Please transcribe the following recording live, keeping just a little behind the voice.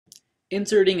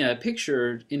Inserting a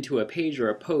picture into a page or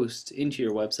a post into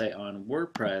your website on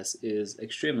WordPress is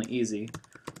extremely easy.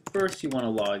 First, you want to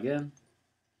log in.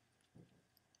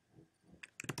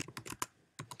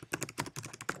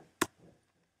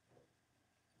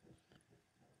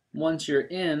 Once you're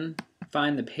in,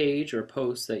 find the page or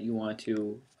post that you want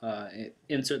to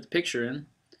insert the picture in,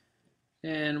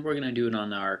 and we're going to do it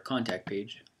on our contact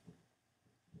page.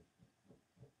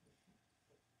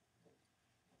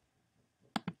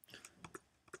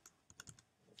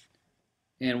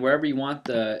 And wherever you want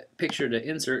the picture to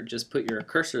insert, just put your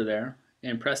cursor there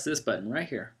and press this button right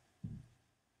here.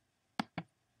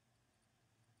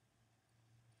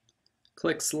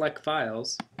 Click Select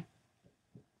Files.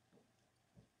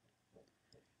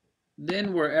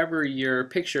 Then wherever your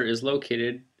picture is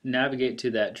located, navigate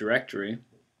to that directory.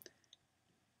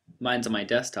 Mine's on my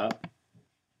desktop,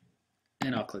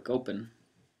 and I'll click Open.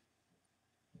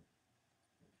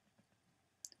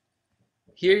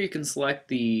 Here you can select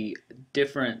the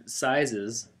different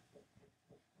sizes.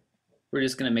 We're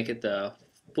just going to make it the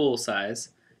full size,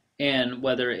 and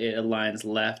whether it aligns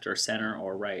left or center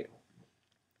or right.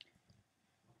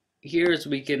 Here's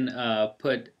we can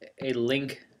put a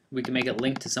link. We can make it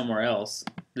link to somewhere else.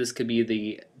 This could be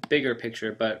the bigger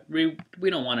picture, but we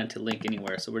don't want it to link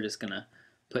anywhere, so we're just going to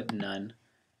put none.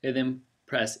 And then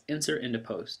press Insert into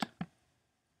Post.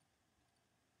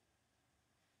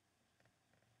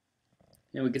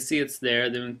 And we can see it's there.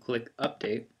 Then we click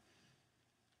Update.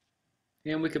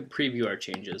 And we can preview our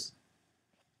changes.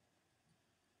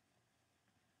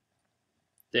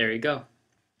 There you go.